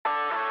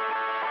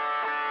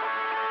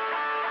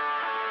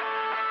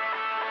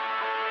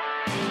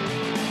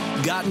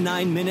Got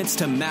 9 minutes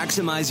to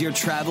maximize your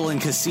travel and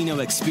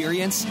casino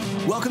experience?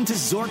 Welcome to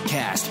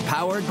Zorkcast,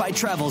 powered by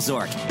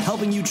TravelZork,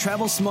 helping you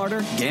travel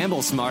smarter,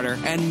 gamble smarter,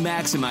 and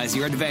maximize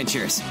your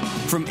adventures.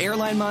 From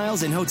airline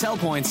miles and hotel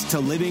points to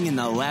living in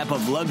the lap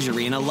of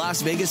luxury in a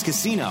Las Vegas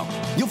casino,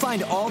 you'll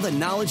find all the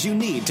knowledge you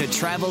need to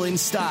travel in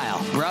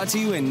style, brought to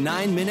you in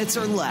 9 minutes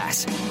or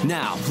less.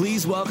 Now,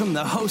 please welcome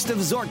the host of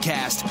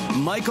Zorkcast,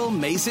 Michael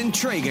Mason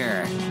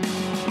Traeger.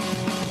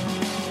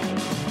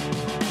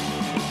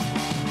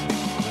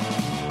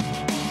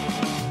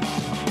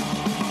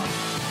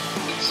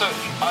 So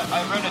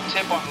I read a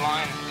tip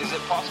online. Is it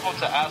possible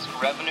to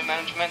ask revenue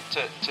management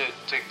to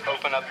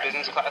open up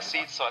business class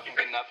seats so I can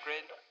get an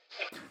upgrade?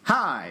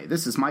 Hi,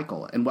 this is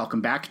Michael, and welcome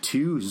back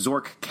to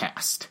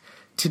Zorkcast.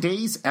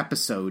 Today's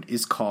episode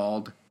is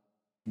called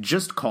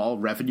Just Call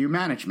Revenue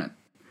Management.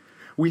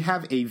 We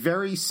have a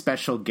very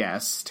special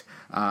guest,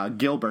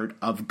 Gilbert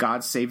of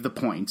God Save the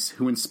Points,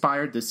 who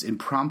inspired this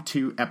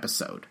impromptu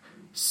episode.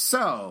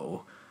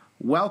 So,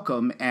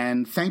 welcome,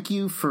 and thank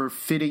you for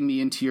fitting me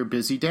into your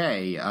busy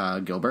day,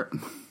 Gilbert.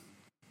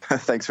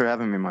 Thanks for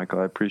having me, Michael.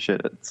 I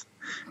appreciate it.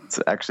 It's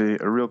actually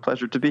a real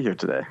pleasure to be here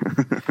today.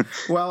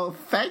 Well,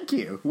 thank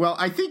you. Well,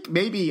 I think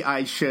maybe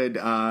I should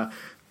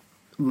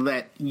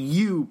let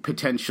you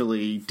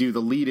potentially do the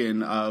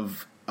lead-in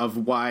of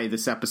why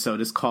this episode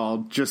is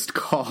called Just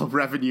Call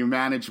Revenue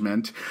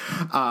Management.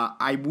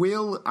 I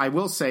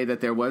will say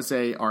that there was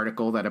an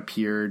article that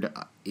appeared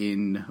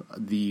in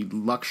the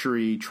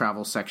luxury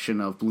travel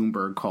section of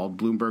Bloomberg called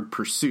Bloomberg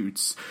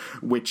Pursuits,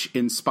 which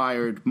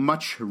inspired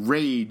much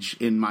rage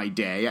in my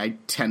day. I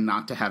tend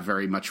not to have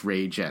very much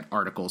rage at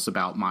articles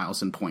about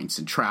miles and points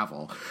in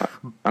travel.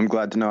 I'm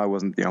glad to know I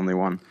wasn't the only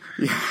one.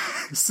 Yeah.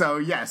 So,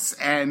 yes,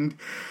 and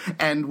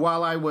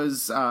while I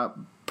was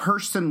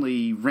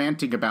personally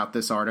ranting about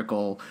this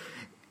article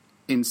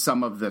in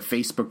some of the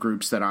Facebook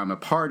groups that I'm a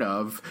part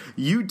of,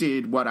 you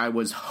did what I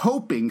was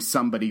hoping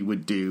somebody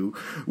would do,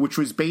 which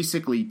was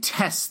basically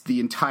test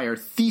the entire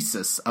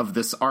thesis of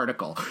this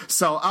article.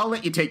 So I'll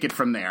let you take it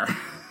from there.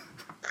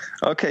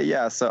 Okay,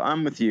 yeah, so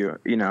I'm with you.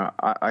 You know,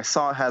 I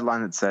saw a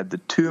headline that said the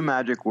 2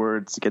 magic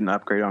words to get an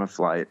upgrade on a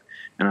flight,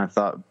 and I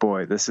thought,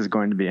 boy, this is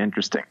going to be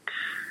interesting.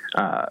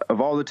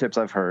 Of all the tips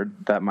I've heard,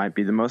 that might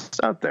be the most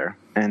out there.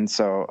 And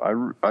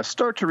so I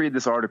start to read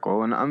this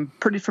article, and I'm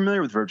pretty familiar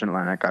with Virgin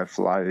Atlantic. I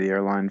fly the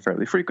airline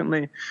fairly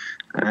frequently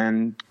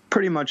and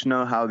pretty much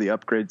know how the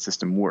upgrade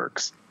system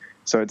works.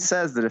 So it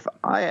says that if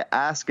I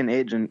ask an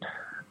agent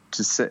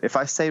if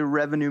I say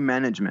revenue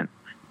management,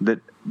 that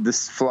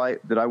this flight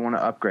that I want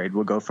to upgrade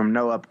will go from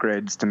no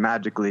upgrades to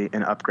magically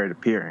an upgrade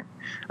appearing.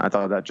 I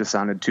thought that just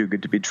sounded too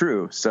good to be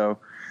true. So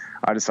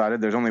I decided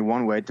there's only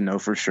one way to know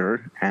for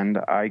sure, and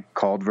I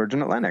called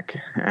Virgin Atlantic,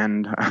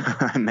 and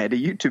I made a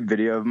YouTube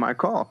video of my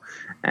call,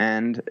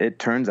 and it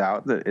turns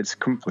out that it's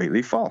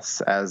completely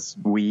false, as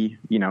we,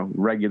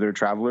 regular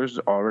travelers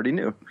already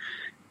knew.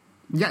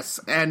 Yes,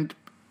 and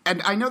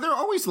I know there are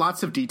always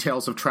lots of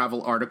details of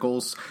travel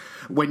articles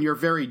when you're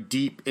very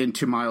deep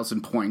into miles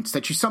and points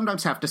that you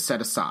sometimes have to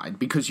set aside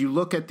because you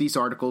look at these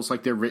articles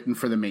like they're written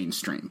for the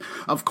mainstream.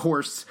 Of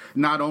course,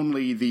 not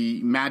only the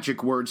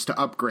magic words to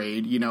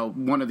upgrade,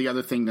 one of the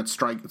other things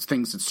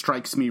that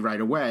strikes me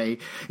right away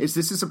is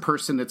this is a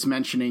person that's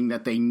mentioning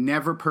that they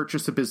never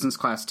purchase a business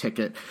class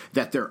ticket,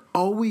 that they're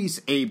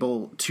always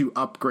able to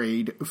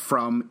upgrade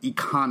from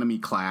economy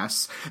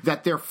class,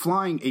 that they're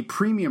flying a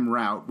premium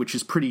route, which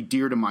is pretty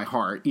dear to my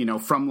heart,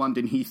 from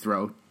London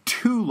Heathrow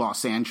to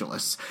Los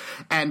Angeles.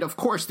 And of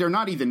course, they're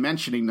not even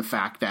mentioning the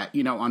fact that,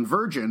 on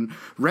Virgin,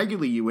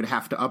 regularly you would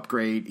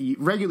upgrade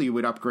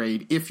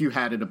if you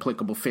had an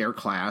applicable fare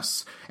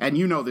class. And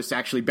you know this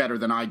actually better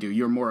than I do.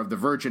 You're more of the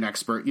Virgin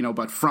expert,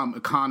 but from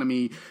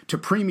economy to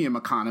premium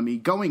economy,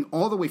 going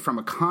all the way from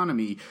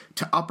economy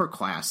to upper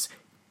class,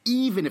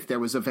 even if there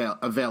was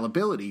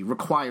availability,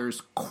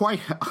 requires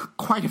quite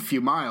a few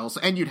miles,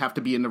 and you'd have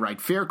to be in the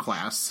right fare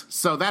class.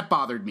 So that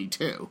bothered me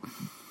too.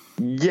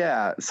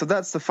 Yeah, so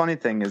that's the funny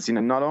thing is,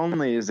 not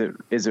only is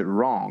it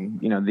wrong,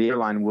 the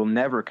airline will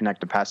never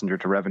connect a passenger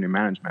to revenue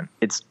management.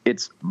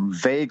 It's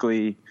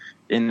vaguely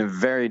in a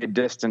very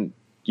distant,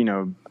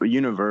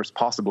 universe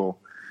possible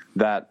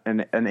that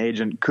an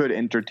agent could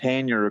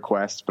entertain your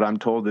request, but I'm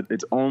told that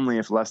it's only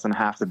if less than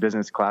half the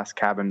business class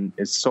cabin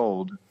is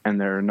sold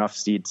and there are enough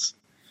seats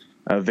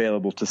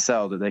available to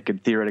sell that they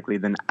could theoretically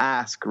then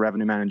ask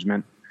revenue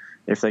management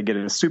if they get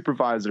a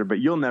supervisor, but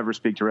you'll never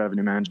speak to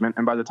revenue management.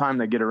 And by the time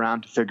they get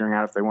around to figuring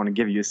out if they want to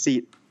give you a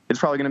seat, it's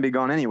probably going to be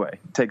gone anyway.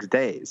 It takes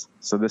days.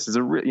 So this is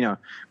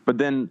but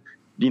then,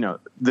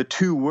 the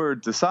 2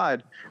 words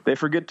aside, they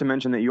forget to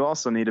mention that you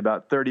also need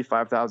about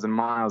 35,000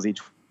 miles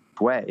each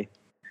way,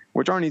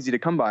 which aren't easy to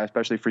come by,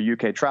 especially for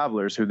UK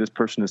travelers who this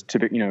person is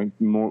typically,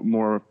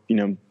 more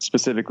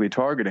specifically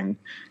targeting,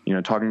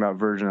 talking about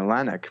Virgin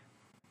Atlantic.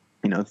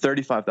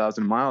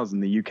 35,000 miles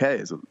in the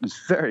UK is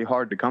very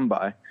hard to come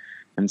by.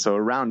 And so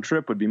a round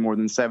trip would be more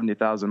than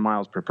 70,000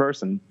 miles per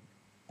person.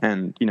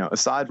 And,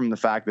 aside from the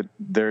fact that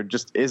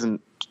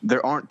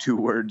there aren't 2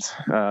 words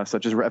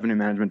such as revenue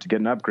management to get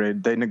an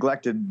upgrade, they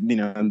neglected,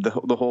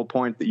 the whole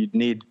point that you'd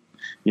need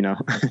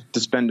to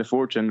spend a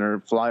fortune or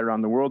fly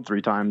around the world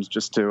 3 times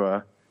just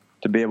to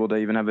be able to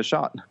even have a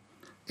shot.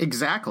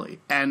 Exactly.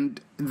 And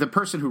the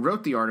person who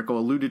wrote the article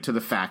alluded to the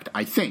fact,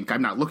 I think,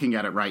 I'm not looking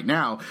at it right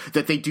now,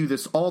 that they do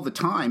this all the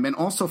time, and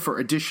also for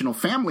additional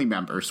family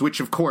members, which,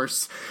 of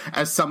course,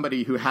 as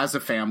somebody who has a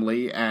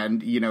family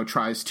and,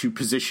 tries to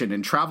position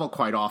and travel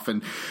quite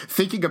often,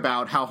 thinking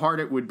about how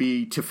hard it would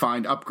be to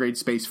find upgrade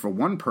space for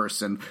one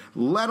person,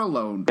 let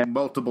alone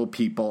multiple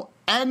people,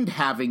 and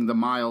having the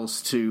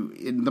miles to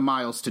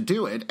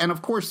do it. And,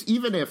 of course,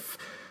 even if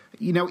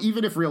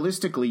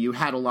realistically you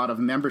had a lot of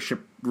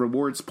membership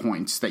rewards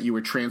points that you were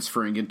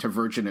transferring into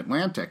Virgin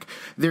Atlantic,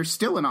 there's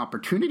still an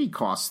opportunity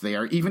cost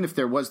there. Even if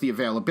there was the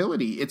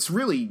availability, it's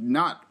really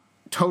not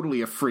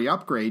totally a free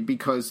upgrade,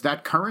 because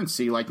that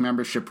currency, like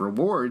membership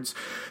rewards,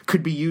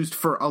 could be used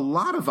for a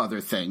lot of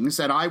other things.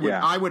 And I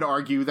would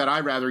argue that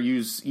I'd rather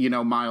use,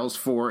 miles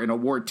for an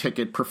award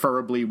ticket,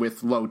 preferably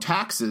with low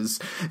taxes,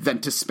 than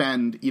to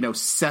spend,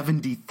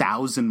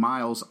 70,000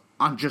 miles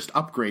on just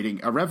upgrading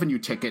a revenue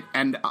ticket.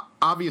 And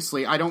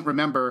obviously, I don't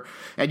remember,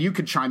 and you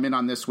could chime in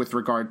on this with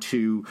regard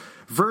to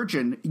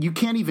Virgin,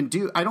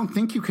 I don't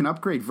think you can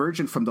upgrade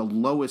Virgin from the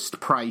lowest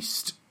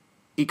priced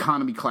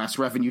economy class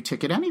revenue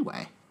ticket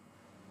anyway.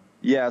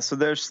 Yeah, so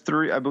there's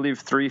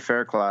three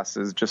fare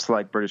classes, just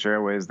like British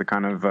Airways, the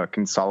kind of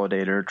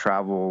consolidator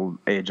travel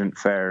agent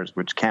fares,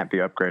 which can't be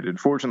upgraded.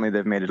 Fortunately,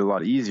 they've made it a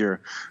lot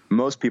easier.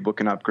 Most people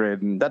can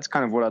upgrade, and that's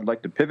kind of what I'd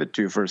like to pivot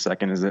to for a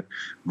second, is that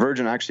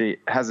Virgin actually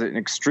has an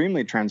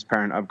extremely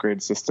transparent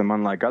upgrade system,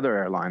 unlike other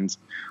airlines,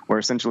 where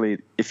essentially,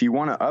 if you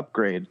want to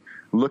upgrade,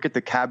 look at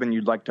the cabin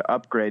you'd like to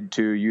upgrade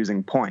to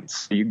using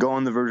points. You go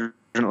on the Virgin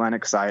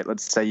Atlantic site.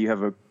 Let's say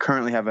you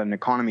currently have an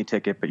economy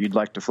ticket, but you'd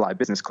like to fly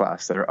business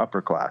class that are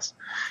upper class.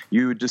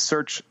 You would just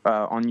search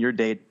on your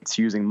dates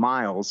using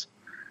miles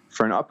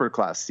for an upper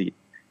class seat.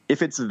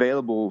 If it's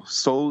available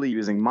solely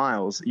using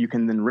miles, you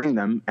can then ring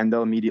them and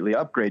they'll immediately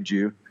upgrade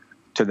you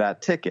to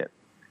that ticket.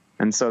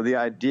 And so the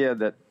idea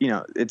that,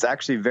 it's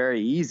actually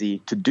very easy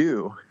to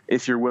do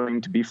if you're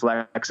willing to be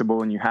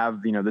flexible and you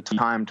have, the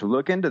time to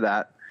look into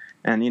that.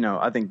 And,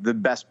 I think the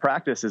best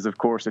practice is, of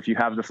course, if you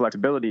have the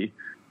flexibility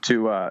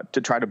to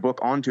try to book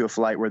onto a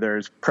flight where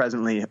there's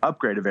presently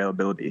upgrade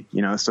availability.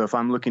 So if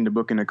I'm looking to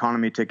book an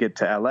economy ticket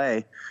to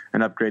LA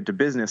and upgrade to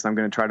business, I'm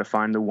going to try to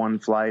find the one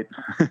flight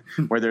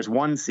where there's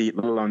one seat,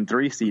 let alone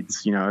 3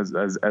 seats,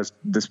 as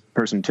this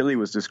person Tilly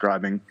was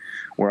describing,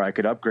 where I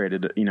could upgrade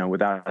it,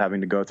 without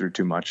having to go through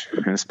too much,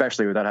 and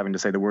especially without having to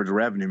say the words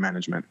revenue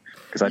management,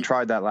 because I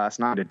tried that last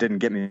night. It didn't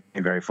get me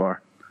very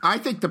far. I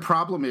think the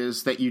problem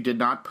is that you did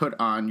not put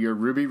on your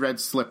ruby red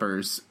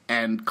slippers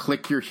and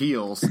click your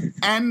heels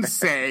and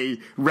say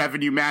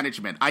revenue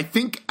management. I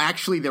think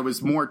actually there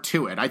was more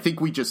to it. I think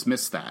we just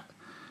missed that.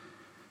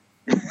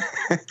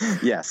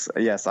 Yes.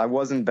 I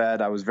was in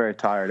bed. I was very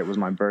tired. It was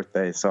my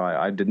birthday, so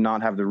I did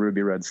not have the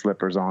ruby red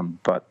slippers on,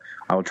 but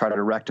I will try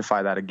to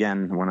rectify that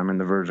again when I'm in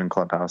the Virgin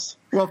Clubhouse.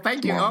 Well,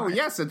 thank you. Oh,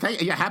 yes, and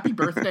happy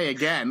birthday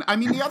again. I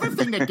mean, the other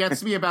thing that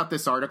gets me about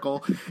this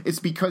article is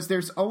because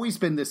there's always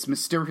been this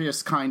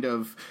mysterious kind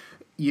of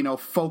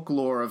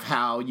folklore of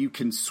how you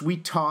can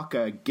sweet talk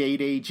a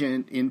gate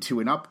agent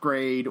into an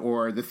upgrade,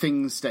 or the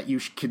things that you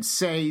could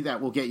say that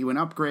will get you an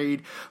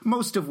upgrade,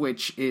 most of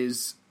which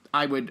is,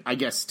 I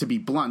guess, to be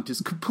blunt,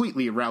 is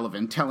completely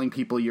irrelevant. Telling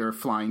people you're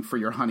flying for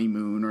your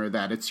honeymoon or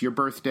that it's your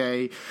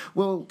birthday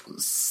will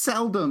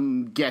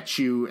seldom get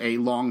you a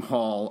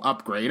long-haul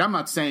upgrade. I'm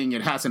not saying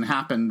it hasn't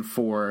happened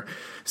for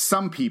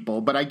some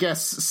people, but I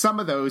guess some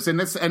of those, and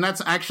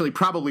that's actually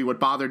probably what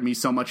bothered me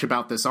so much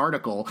about this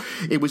article.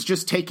 It was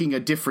just taking a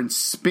different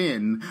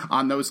spin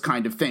on those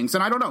kind of things.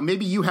 And I don't know,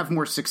 maybe you have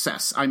more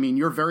success. I mean,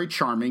 you're very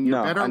charming.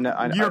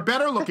 You're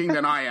better looking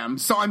than I am.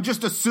 So I'm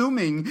just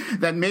assuming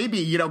that maybe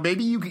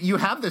you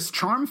have this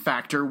charm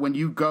factor when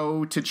you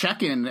go to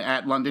check in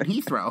at London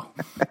Heathrow.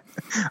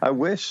 I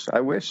wish.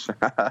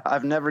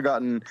 I've never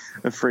gotten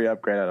a free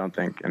upgrade, I don't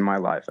think, in my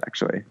life,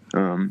 actually.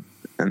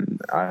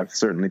 And I've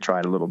certainly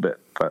tried a little bit,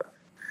 but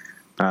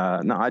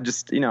no, I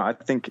just, I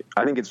think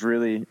it's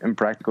really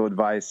impractical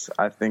advice.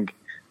 I think,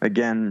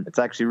 again, it's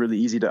actually really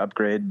easy to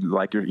upgrade,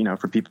 like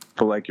for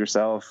people like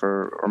yourself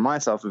or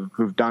myself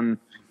who've done,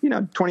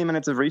 20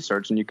 minutes of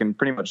research, and you can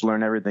pretty much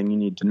learn everything you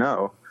need to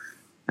know.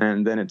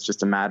 And then it's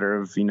just a matter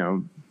of,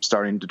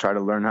 starting to try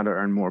to learn how to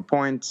earn more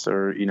points,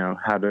 or,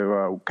 how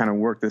to kind of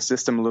work the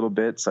system a little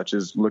bit, such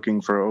as looking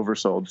for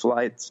oversold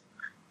flights.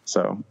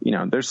 So,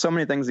 there's so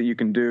many things that you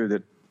can do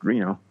that,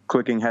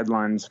 clicking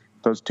headlines,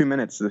 those 2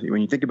 minutes,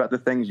 when you think about the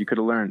things you could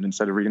have learned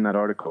instead of reading that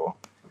article,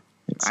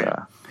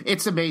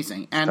 it's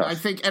amazing. And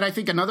tough. I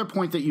think another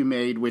point that you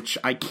made, which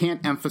I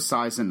can't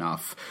emphasize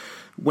enough,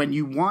 when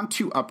you want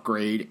to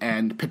upgrade,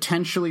 and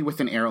potentially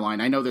with an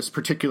airline, I know this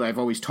particularly, I've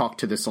always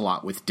talked to this a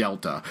lot with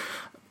Delta,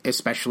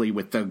 especially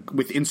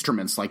with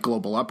instruments like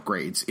global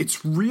upgrades.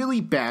 It's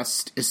really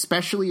best,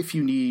 especially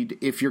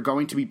if you're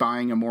going to be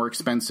buying a more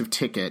expensive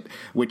ticket,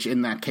 which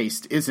in that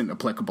case isn't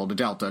applicable to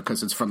Delta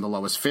because it's from the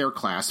lowest fare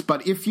class.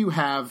 But if you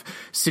have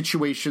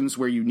situations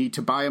where you need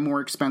to buy a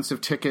more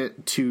expensive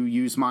ticket to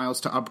use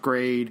miles to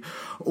upgrade,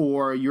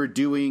 or you're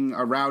doing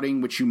a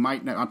routing which you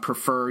might not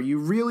prefer, you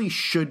really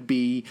should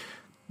be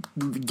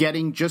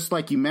getting, just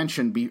like you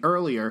mentioned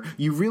earlier,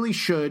 you really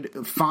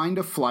should find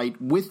a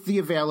flight with the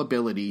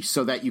availability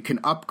so that you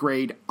can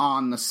upgrade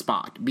on the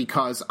spot,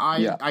 because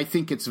I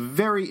think it's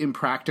very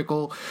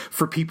impractical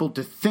for people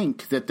to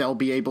think that they'll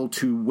be able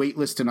to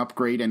waitlist an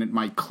upgrade and it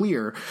might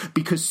clear,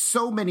 because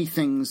so many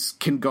things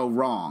can go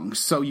wrong.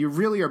 So you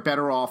really are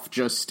better off,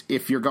 just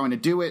if you're going to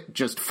do it,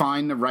 just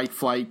find the right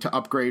flight to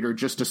upgrade, or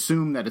just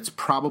assume that it's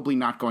probably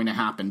not going to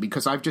happen,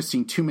 because I've just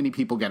seen too many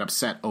people get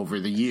upset over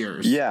the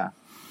years. Yeah.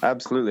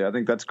 Absolutely. I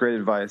think that's great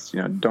advice.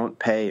 Don't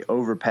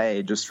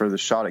overpay just for the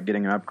shot at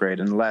getting an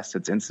upgrade unless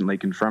it's instantly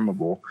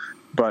confirmable.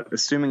 But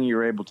assuming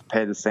you're able to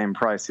pay the same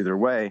price either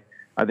way,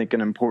 I think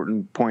an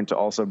important point to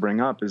also bring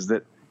up is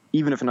that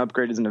even if an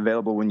upgrade isn't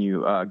available when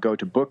you go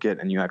to book it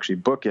and you actually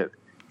book it,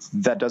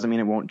 that doesn't mean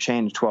it won't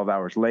change 12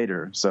 hours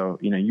later. So,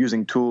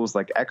 using tools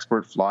like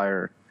Expert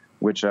Flyer,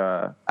 which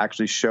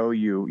actually show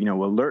you,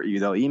 alert you,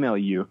 they'll email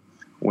you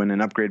when an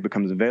upgrade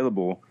becomes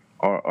available,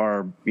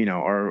 are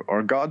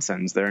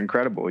godsends. They're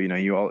incredible.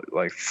 You all,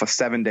 like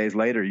 7 days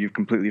later, you've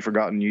completely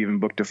forgotten you even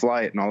booked a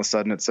flight, and all of a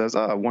sudden it says,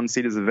 one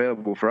seat is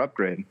available for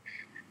upgrade.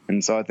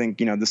 And so I think,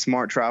 the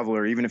smart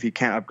traveler, even if he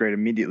can't upgrade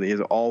immediately, is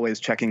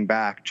always checking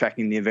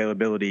the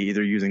availability,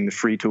 either using the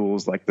free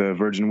tools like the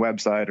Virgin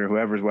website or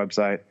whoever's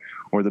website,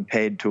 or the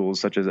paid tools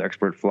such as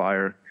Expert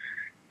Flyer.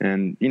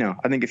 And,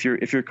 I think if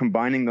you're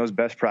combining those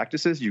best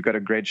practices, you've got a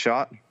great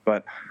shot.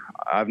 But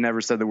I've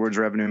never said the words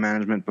revenue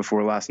management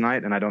before last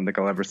night, and I don't think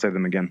I'll ever say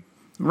them again.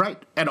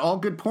 Right. And all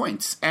good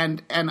points.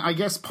 And I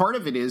guess part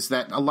of it is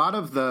that a lot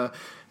of the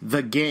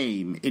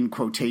game, in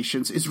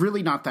quotations, is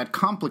really not that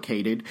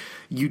complicated.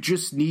 You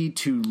just need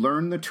to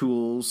learn the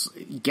tools,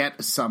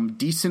 get some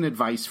decent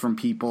advice from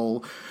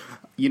people,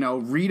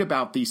 read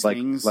about these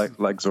things. Like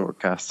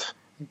Zorkcast.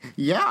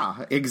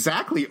 Yeah,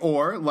 exactly.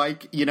 Or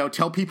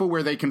tell people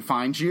where they can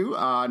find you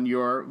on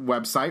your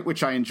website,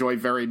 which I enjoy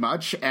very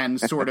much, and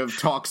sort of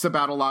talks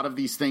about a lot of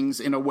these things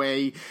in a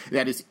way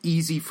that is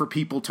easy for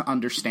people to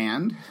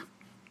understand.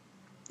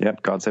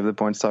 Yep,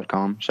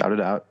 GodSaveThePoints.com. Shout it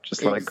out.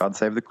 Just like God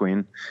Save the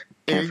Queen.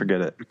 Can't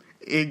forget it.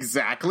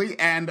 Exactly.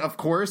 And, of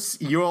course,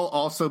 you'll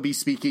also be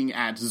speaking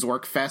at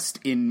Zorkfest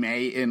in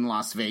May in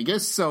Las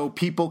Vegas, so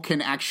people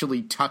can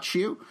actually touch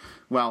you.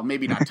 Well,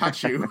 maybe not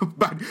touch you,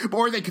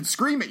 or they could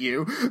scream at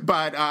you,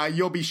 but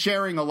you'll be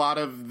sharing a lot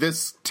of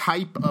this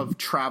type of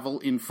travel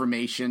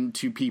information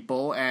to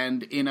people,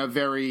 and in a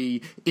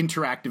very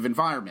interactive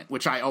environment,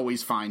 which I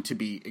always find to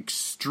be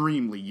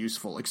extremely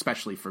useful,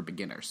 especially for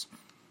beginners.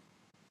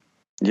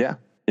 Yeah.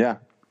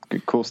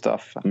 Cool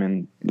stuff. I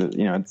mean,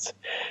 it's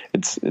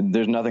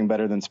there's nothing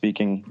better than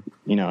speaking,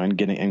 and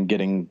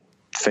getting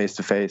face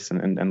to face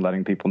and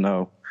letting people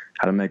know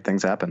how to make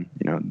things happen.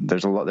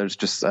 There's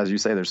just, as you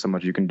say, there's so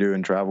much you can do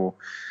in travel,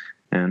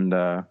 and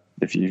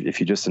if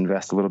you just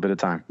invest a little bit of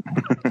time.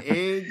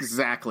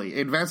 Exactly.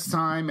 Invest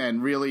time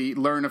and really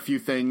learn a few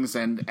things,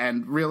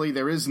 and really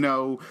there is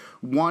no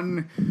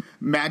one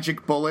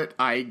magic bullet.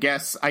 I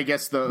guess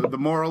the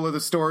moral of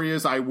the story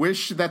is I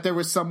wish that there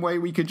was some way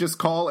we could just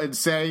call and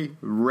say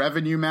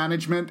revenue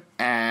management,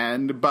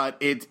 but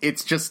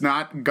it's just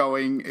not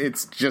going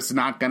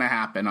to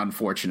happen,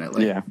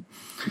 unfortunately. Yeah.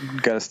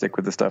 Got to stick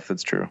with the stuff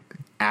that's true.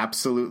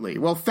 Absolutely.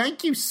 Well,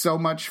 thank you so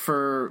much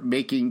for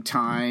making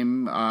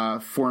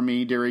time for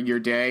me during your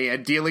day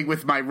and dealing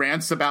with my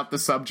rants about the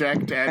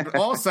subject. And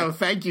also,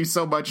 thank you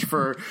so much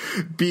for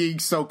being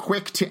so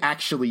quick to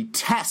actually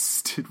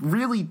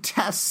really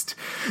test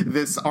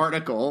this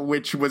article,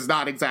 which was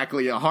not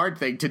exactly a hard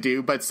thing to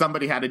do, but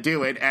somebody had to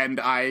do it. And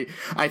I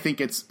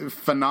think it's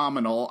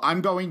phenomenal.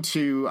 I'm going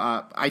to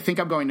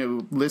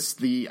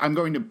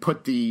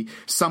put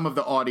some of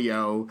the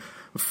audio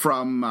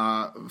from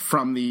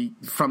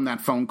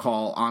that phone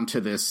call onto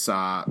this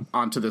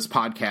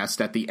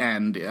podcast at the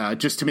end,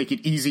 just to make it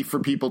easy for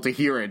people to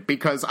hear it,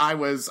 because I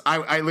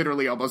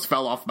literally almost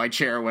fell off my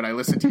chair when I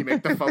listened to you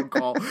make the phone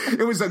call.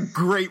 It was a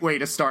great way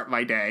to start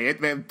my day. It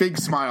made a big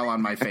smile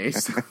on my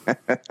face.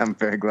 I'm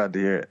very glad to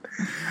hear it.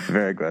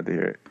 Very glad to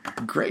hear it.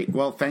 Great.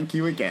 Well, thank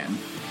you again.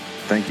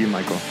 Thank you,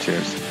 Michael.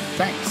 Cheers.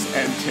 Thanks.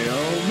 Until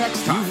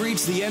next time. You've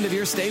reached the end of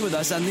your stay with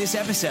us on this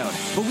episode,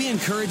 but we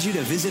encourage you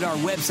to visit our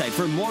website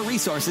for more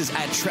resources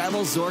at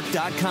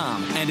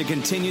TravelZork.com, and to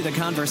continue the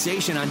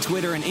conversation on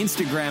Twitter and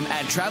Instagram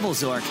at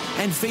TravelZork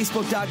and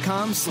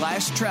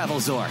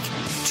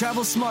Facebook.com/TravelZork.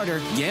 Travel smarter,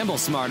 gamble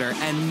smarter,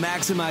 and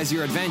maximize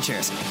your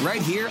adventures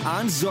right here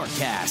on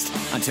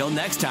Zorkcast. Until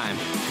next time,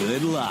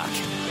 good luck.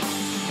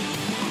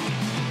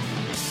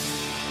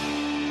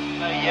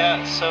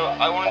 Yeah, so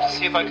I wanted to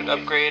see if I could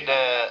upgrade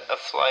a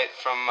flight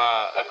from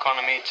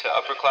economy to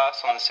upper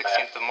class on the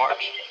 16th of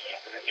March.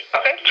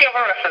 Okay, do you have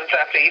a reference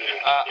there, please?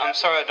 I'm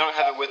sorry, I don't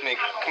have it with me.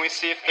 Can we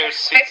see if there's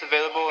seats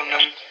available, and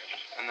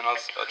then I'll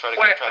try to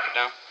track it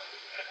down.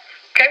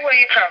 Okay, where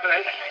are you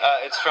traveling?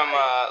 It's from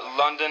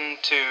London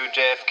to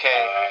JFK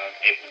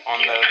on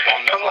the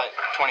flight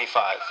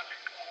 25.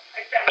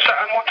 So,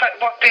 and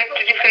what date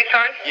did you say,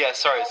 sorry? Yeah,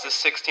 sorry, it's the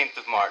 16th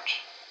of March.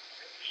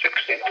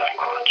 16th of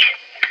March.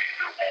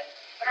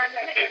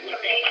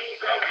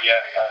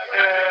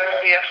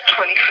 Yes,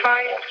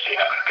 25.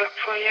 Look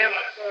for you.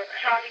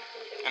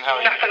 And how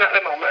are Nothing at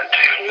the moment.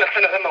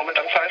 Nothing at the moment,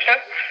 I'm sorry, sir.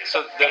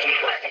 So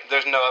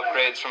there's no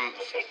upgrades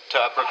to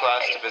upper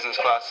class to business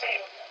class?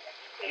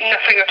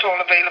 Nothing at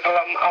all available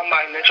on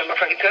mileage, I'm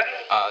afraid, sir.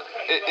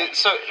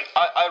 So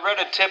I read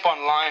a tip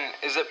online.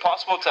 Is it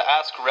possible to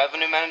ask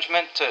revenue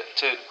management to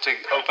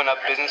open up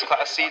business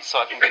class seats so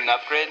I can get an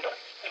upgrade?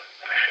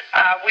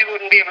 We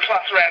wouldn't be able to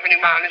ask revenue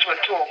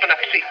management to open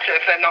up seats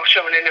if they're not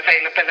showing in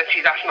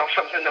availability. That's not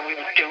something that we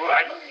would do.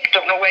 I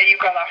don't know where you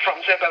got that from,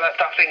 sir, but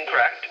that's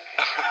incorrect.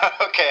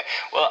 Okay.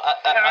 Well,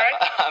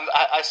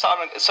 I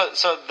saw it.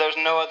 So there's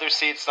no other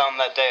seats on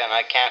that day, and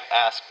I can't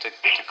ask to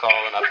call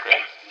an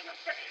upgrade.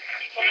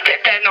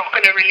 They're not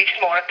going to release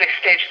more at this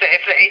stage. So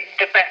if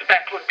the best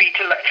bet would be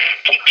to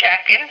keep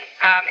checking.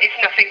 If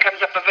nothing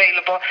comes up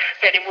available,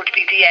 then it would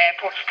be the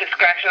airport's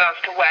discretion as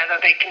to whether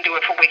they can do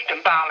it for weight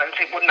and balance.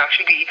 It wouldn't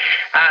actually be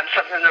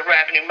something that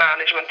revenue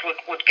management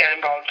would get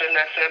involved in.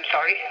 So I'm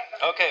sorry.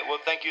 Okay. Well,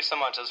 thank you so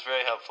much. That's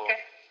very helpful.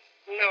 Okay.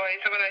 No worries.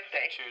 Have a nice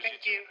day. Cheers.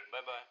 Thank you.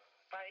 Bye-bye.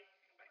 Bye.